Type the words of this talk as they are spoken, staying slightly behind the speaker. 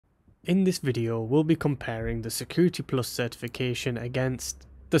In this video, we'll be comparing the Security Plus certification against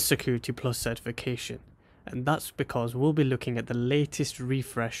the Security Plus certification, and that's because we'll be looking at the latest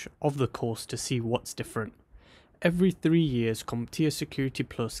refresh of the course to see what's different. Every 3 years, CompTIA Security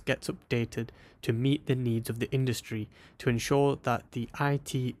Plus gets updated to meet the needs of the industry to ensure that the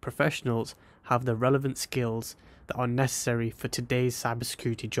IT professionals have the relevant skills that are necessary for today's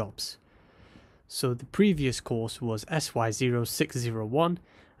cybersecurity jobs. So the previous course was SYO-601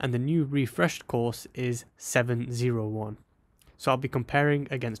 and the new refreshed course is 701. So I'll be comparing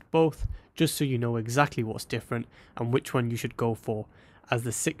against both just so you know exactly what's different and which one you should go for, as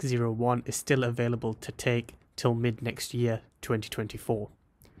the 601 is still available to take till mid next year 2024.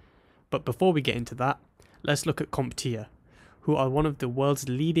 But before we get into that, let's look at CompTIA, who are one of the world's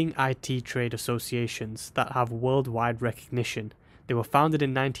leading IT trade associations that have worldwide recognition. They were founded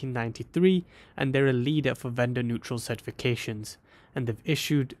in 1993 and they're a leader for vendor neutral certifications, and they've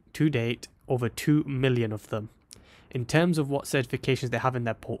issued to date over 2 million of them. In terms of what certifications they have in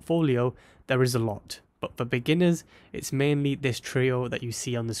their portfolio, there is a lot, but for beginners it's mainly this trio that you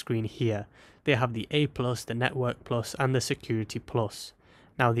see on the screen here. They have the A+, the Network Plus and the Security Plus.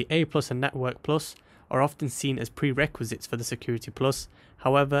 Now the A+ and Network Plus are often seen as prerequisites for the Security Plus.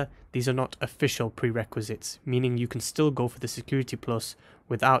 However, these are not official prerequisites, meaning you can still go for the Security Plus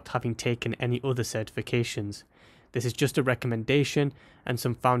without having taken any other certifications. This is just a recommendation and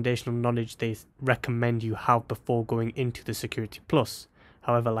some foundational knowledge they recommend you have before going into the Security Plus.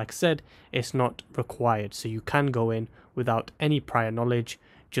 However, like I said, it's not required, so you can go in without any prior knowledge,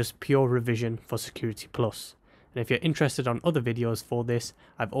 just pure revision for Security Plus. And if you're interested on other videos for this,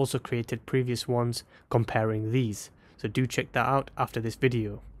 I've also created previous ones comparing these, so do check that out after this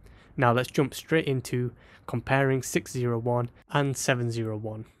video. Now let's jump straight into comparing 601 and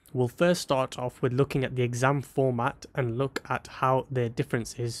 701. We'll first start off with looking at the exam format and look at how the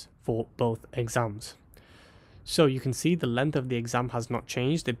difference is for both exams. So you can see the length of the exam has not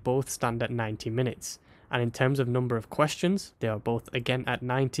changed, they both stand at 90 minutes. And in terms of number of questions, they are both again at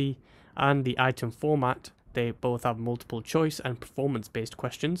 90, and the item format, they both have multiple choice and performance-based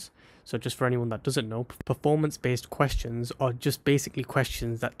questions. So just for anyone that doesn't know, performance-based questions are just basically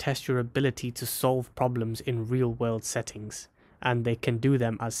questions that test your ability to solve problems in real-world settings. And they can do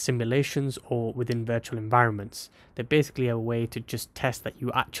them as simulations or within virtual environments. They're basically a way to just test that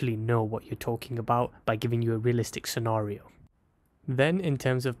you actually know what you're talking about by giving you a realistic scenario. Then in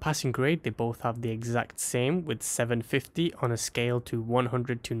terms of passing grade, they both have the exact same with 750 on a scale to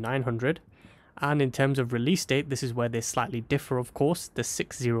 100 to 900. And in terms of release date, this is where they slightly differ, of course. The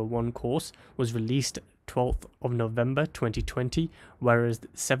 601 course was released 12th of November 2020, whereas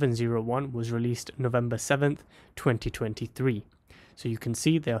 701 was released November 7th, 2023. So you can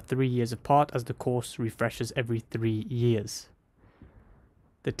see they are 3 years apart as the course refreshes every 3 years.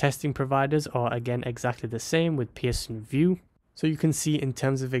 The testing providers are again exactly the same with Pearson VUE. So you can see in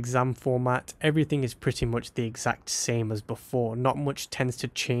terms of exam format, everything is pretty much the exact same as before. Not much tends to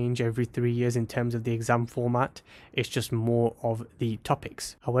change every 3 years in terms of the exam format. It's just more of the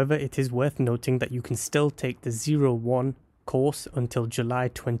topics. However, it is worth noting that you can still take the 01 course until July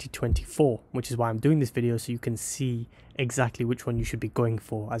 2024, which is why I'm doing this video, so you can see exactly which one you should be going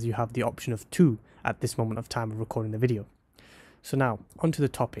for, as you have the option of 2 at this moment of time of recording the video. So now, onto the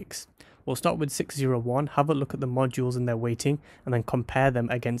topics. We'll start with 601, have a look at the modules and their weighting, and then compare them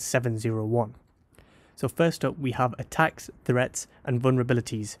against 701. So first up, we have attacks, threats, and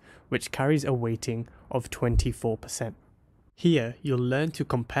vulnerabilities, which carries a weighting of 24%. Here, you'll learn to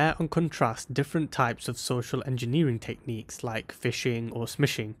compare and contrast different types of social engineering techniques like phishing or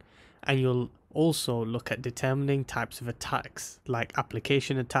smishing, and you'll also look at determining types of attacks like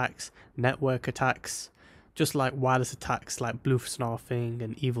application attacks, network attacks, just like wireless attacks like blue snarfing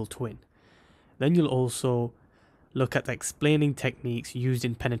and evil twin. Then you'll also look at explaining techniques used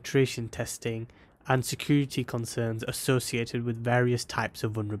in penetration testing and security concerns associated with various types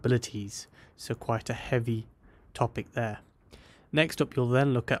of vulnerabilities. So quite a heavy topic there. Next up, you'll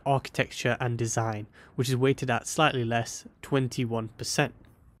then look at architecture and design, which is weighted at slightly less, 21%.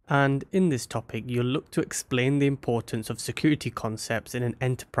 And in this topic, you'll look to explain the importance of security concepts in an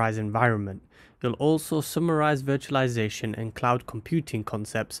enterprise environment. You'll also summarize virtualization and cloud computing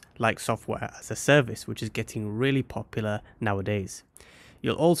concepts like software as a service, which is getting really popular nowadays.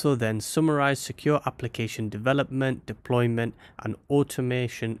 You'll also then summarize secure application development, deployment, and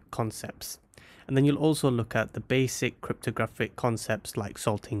automation concepts. And then you'll also look at the basic cryptographic concepts like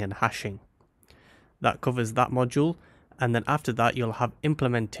salting and hashing. That covers that module. And then after that, you'll have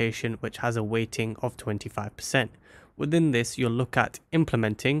implementation, which has a weighting of 25%. Within this, you'll look at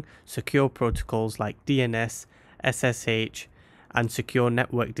implementing secure protocols like DNS, SSH, and secure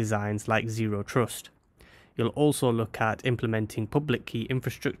network designs like Zero Trust. You'll also look at implementing public key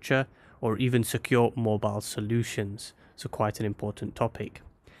infrastructure or even secure mobile solutions, so quite an important topic.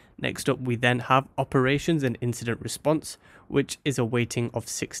 Next up, we then have operations and incident response, which is a weighting of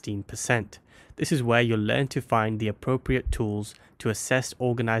 16%. This is where you'll learn to find the appropriate tools to assess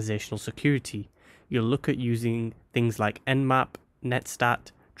organizational security. You'll look at using things like Nmap,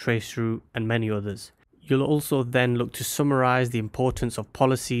 Netstat, Traceroute, and many others. You'll also then look to summarize the importance of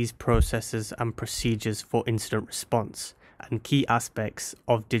policies, processes, and procedures for incident response and key aspects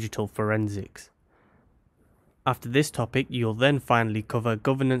of digital forensics. After this topic, you'll then finally cover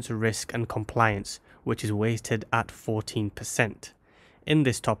governance, risk, and compliance, which is weighted at 14%. In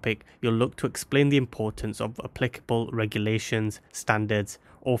this topic, you'll look to explain the importance of applicable regulations, standards,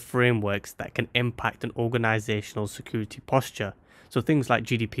 or frameworks that can impact an organizational security posture, so things like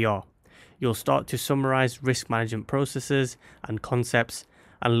GDPR. You'll start to summarize risk management processes and concepts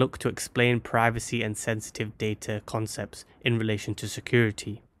and look to explain privacy and sensitive data concepts in relation to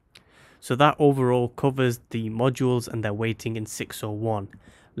security. So that overall covers the modules and their weighting in 601.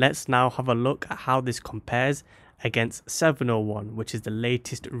 Let's now have a look at how this compares against 701, which is the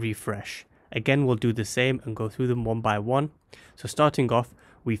latest refresh. Again, we'll do the same and go through them one by one. So starting off,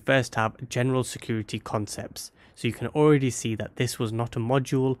 we first have general security concepts. So you can already see that this was not a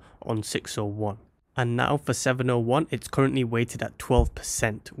module on 601. And now for 701, it's currently weighted at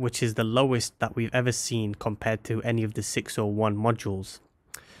 12%, which is the lowest that we've ever seen compared to any of the 601 modules.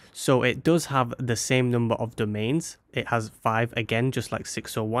 So it does have the same number of domains. It has 5 again, just like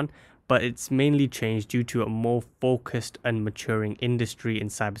 601, but it's mainly changed due to a more focused and maturing industry in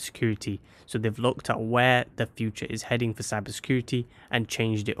cybersecurity. So they've looked at where the future is heading for cybersecurity and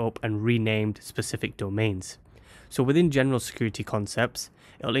changed it up and renamed specific domains. So within general security concepts,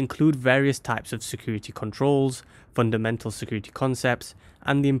 it'll include various types of security controls, fundamental security concepts,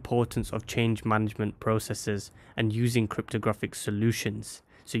 and the importance of change management processes and using cryptographic solutions.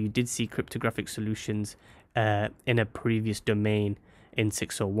 So you did see cryptographic solutions in a previous domain in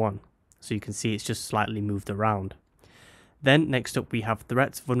 601. So you can see it's just slightly moved around. Then next up we have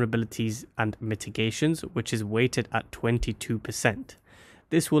threats, vulnerabilities, and mitigations, which is weighted at 22%.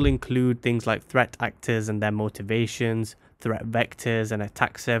 This will include things like threat actors and their motivations, threat vectors and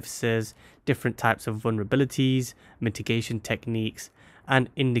attack surfaces, different types of vulnerabilities, mitigation techniques, and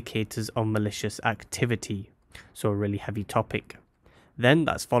indicators of malicious activity. So a really heavy topic. Then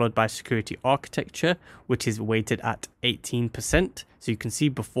that's followed by security architecture, which is weighted at 18%. So you can see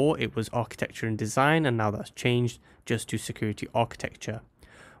before it was architecture and design, and now that's changed just to security architecture.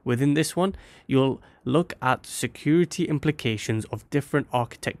 Within this one, you'll look at security implications of different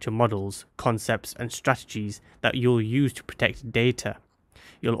architecture models, concepts, and strategies that you'll use to protect data.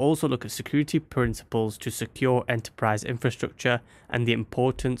 You'll also look at security principles to secure enterprise infrastructure and the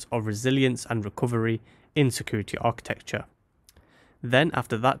importance of resilience and recovery in security architecture. Then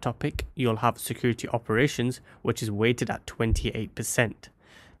after that topic, you'll have security operations, which is weighted at 28%.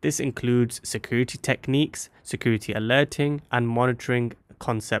 This includes security techniques, security alerting, and monitoring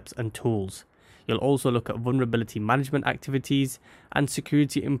concepts and tools. You'll also look at vulnerability management activities and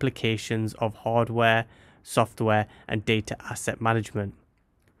security implications of hardware, software, and data asset management.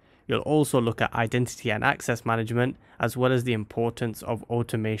 You'll also look at identity and access management, as well as the importance of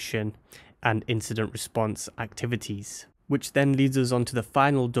automation and incident response activities. Which then leads us on to the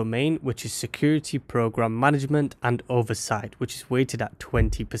final domain, which is security program management and oversight, which is weighted at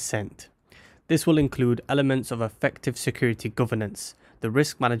 20%. This will include elements of effective security governance, the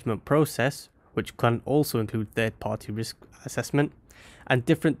risk management process, which can also include third-party risk assessment, and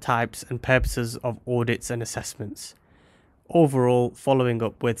different types and purposes of audits and assessments. Overall, following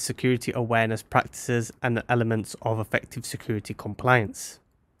up with security awareness practices and elements of effective security compliance.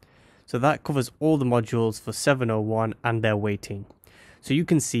 So that covers all the modules for 701 and their weighting. So you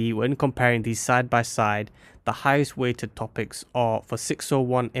can see when comparing these side by side, the highest weighted topics are for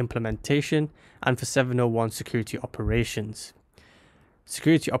 601 implementation and for 701 security operations.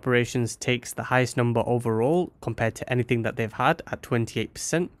 Security operations takes the highest number overall compared to anything that they've had at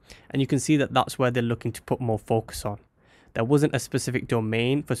 28%, and you can see that that's where they're looking to put more focus on. There wasn't a specific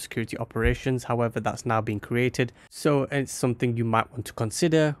domain for security operations, however that's now been created, so it's something you might want to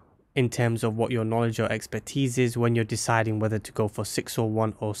consider in terms of what your knowledge or expertise is when you're deciding whether to go for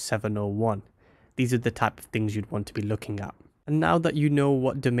 601 or 701. These are the type of things you'd want to be looking at. And now that you know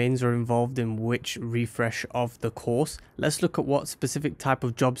what domains are involved in which refresh of the course, let's look at what specific type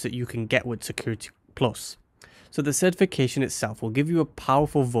of jobs that you can get with Security Plus. So the certification itself will give you a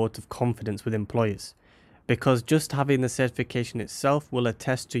powerful vote of confidence with employers, because just having the certification itself will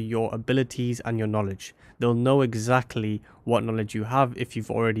attest to your abilities and your knowledge. They'll know exactly what knowledge you have if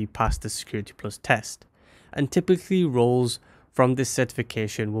you've already passed the Security Plus test. And typically roles from this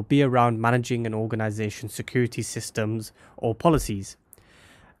certification will be around managing an organization's security systems or policies.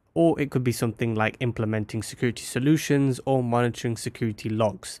 Or it could be something like implementing security solutions or monitoring security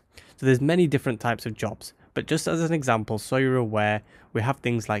logs. So there's many different types of jobs, but just as an example, so you're aware, we have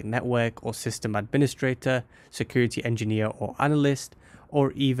things like network or system administrator, security engineer or analyst,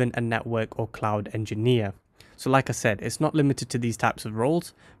 or even a network or cloud engineer. So like I said, it's not limited to these types of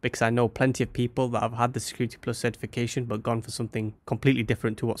roles, because I know plenty of people that have had the Security Plus certification but gone for something completely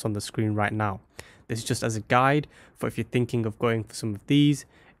different to what's on the screen right now. This is just as a guide for if you're thinking of going for some of these,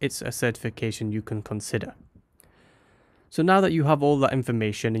 it's a certification you can consider. So now that you have all that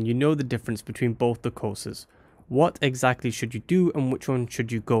information and you know the difference between both the courses, what exactly should you do and which one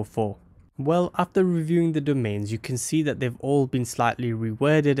should you go for? Well, after reviewing the domains, you can see that they've all been slightly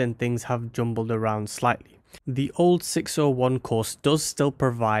reworded and things have jumbled around slightly. The old 601 course does still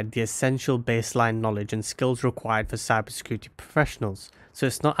provide the essential baseline knowledge and skills required for cybersecurity professionals, so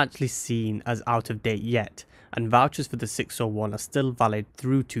it's not actually seen as out of date yet, and vouchers for the 601 are still valid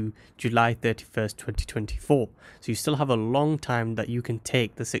through to July 31st, 2024. So you still have a long time that you can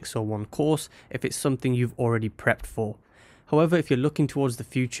take the 601 course if it's something you've already prepped for. However, if you're looking towards the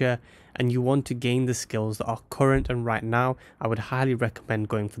future and you want to gain the skills that are current and right now, I would highly recommend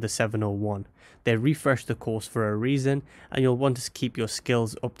going for the 701. They refresh the course for a reason, and you'll want to keep your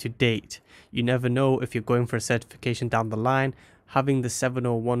skills up to date. You never know, if you're going for a certification down the line, having the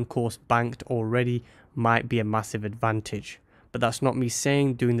 701 course banked already might be a massive advantage. But that's not me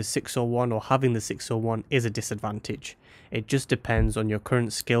saying doing the 601 or having the 601 is a disadvantage. It just depends on your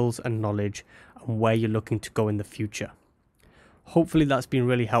current skills and knowledge and where you're looking to go in the future. Hopefully that's been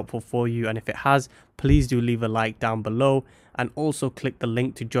really helpful for you, and if it has, please do leave a like down below, and also click the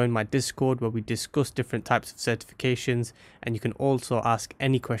link to join my Discord where we discuss different types of certifications, and you can also ask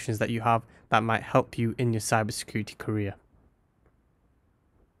any questions that you have that might help you in your cybersecurity career.